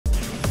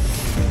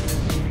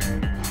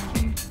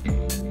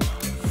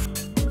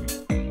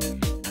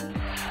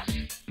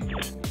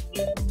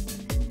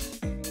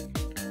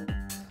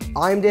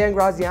I'm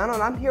Graziano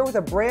and I'm here with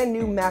a brand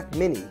new Mac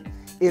Mini.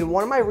 In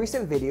one of my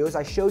recent videos,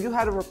 I showed you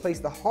how to replace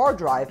the hard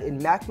drive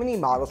in Mac Mini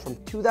models from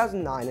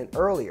 2009 and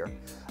earlier.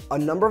 A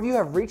number of you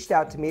have reached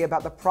out to me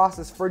about the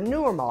process for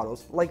newer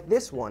models, like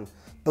this one.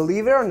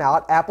 Believe it or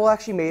not, Apple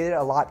actually made it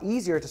a lot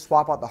easier to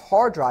swap out the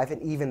hard drive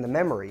and even the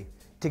memory.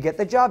 To get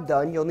the job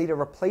done, you'll need a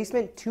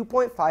replacement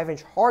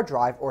 2.5-inch hard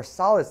drive or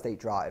solid-state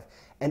drive,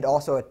 and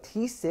also a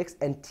T6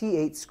 and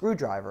T8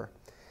 screwdriver.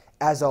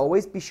 As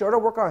always, be sure to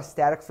work on a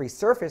static-free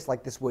surface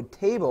like this wood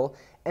table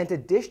and to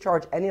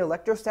discharge any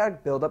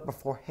electrostatic buildup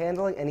before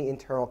handling any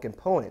internal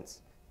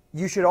components.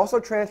 You should also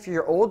transfer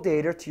your old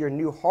data to your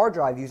new hard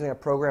drive using a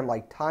program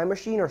like Time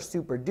Machine or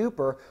Super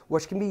Duper,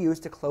 which can be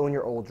used to clone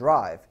your old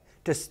drive.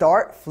 To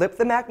start, flip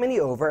the Mac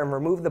Mini over and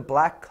remove the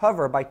black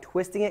cover by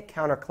twisting it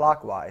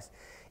counterclockwise.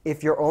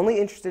 If you're only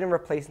interested in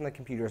replacing the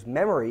computer's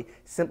memory,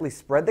 simply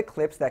spread the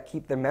clips that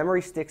keep the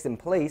memory sticks in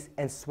place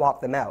and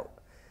swap them out.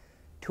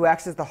 To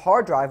access the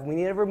hard drive, we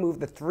need to remove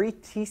the 3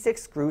 T6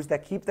 screws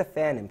that keep the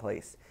fan in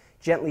place.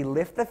 Gently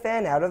lift the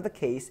fan out of the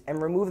case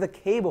and remove the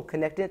cable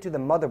connecting it to the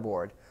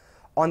motherboard.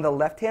 On the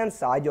left-hand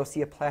side, you'll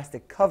see a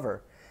plastic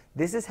cover.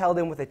 This is held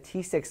in with a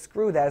T6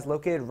 screw that is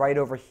located right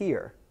over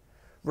here.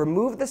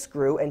 Remove the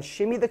screw and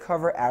shimmy the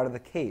cover out of the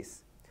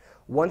case.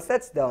 Once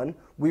that's done,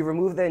 we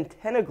remove the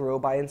antenna grill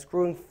by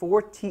unscrewing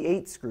 4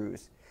 T8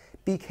 screws.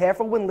 Be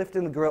careful when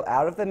lifting the grill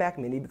out of the Mac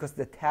Mini because it's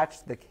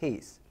attached to the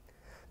case.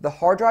 The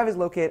hard drive is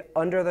located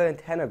under the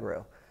antenna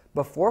grill.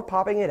 Before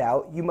popping it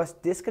out, you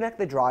must disconnect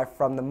the drive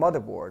from the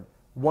motherboard.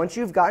 Once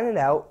you've gotten it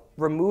out,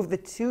 remove the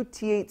 2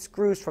 T8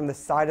 screws from the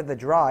side of the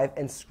drive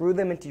and screw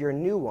them into your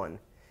new one.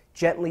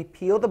 Gently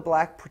peel the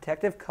black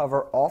protective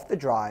cover off the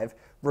drive,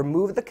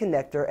 remove the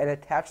connector, and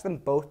attach them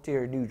both to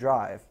your new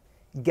drive.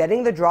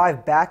 Getting the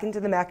drive back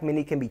into the Mac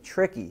Mini can be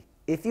tricky.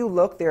 If you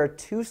look, there are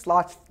 2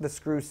 slots the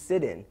screws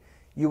sit in.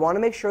 You want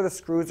to make sure the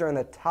screws are in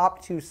the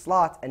top 2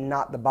 slots and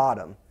not the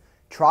bottom.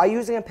 Try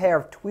using a pair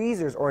of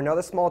tweezers or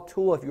another small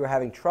tool if you are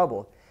having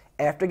trouble.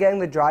 After getting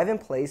the drive in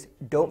place,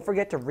 don't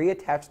forget to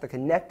reattach the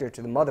connector to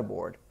the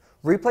motherboard.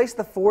 Replace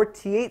the 4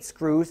 T8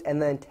 screws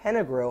and the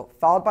antenna grill,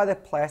 followed by the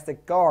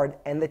plastic guard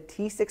and the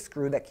T6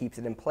 screw that keeps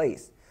it in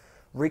place.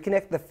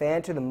 Reconnect the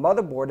fan to the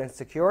motherboard and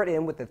secure it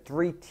in with the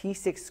 3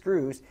 T6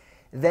 screws.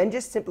 Then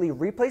just simply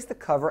replace the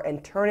cover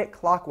and turn it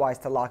clockwise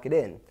to lock it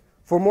in.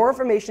 For more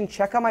information,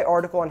 check out my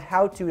article on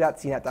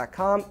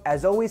howto.cnet.com.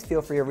 As always,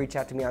 feel free to reach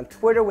out to me on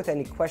Twitter with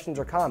any questions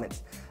or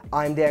comments.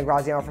 I'm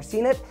Graziano for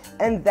CNET,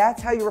 and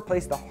that's how you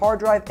replace the hard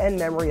drive and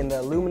memory in the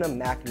aluminum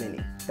Mac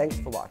Mini. Thanks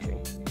for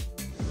watching.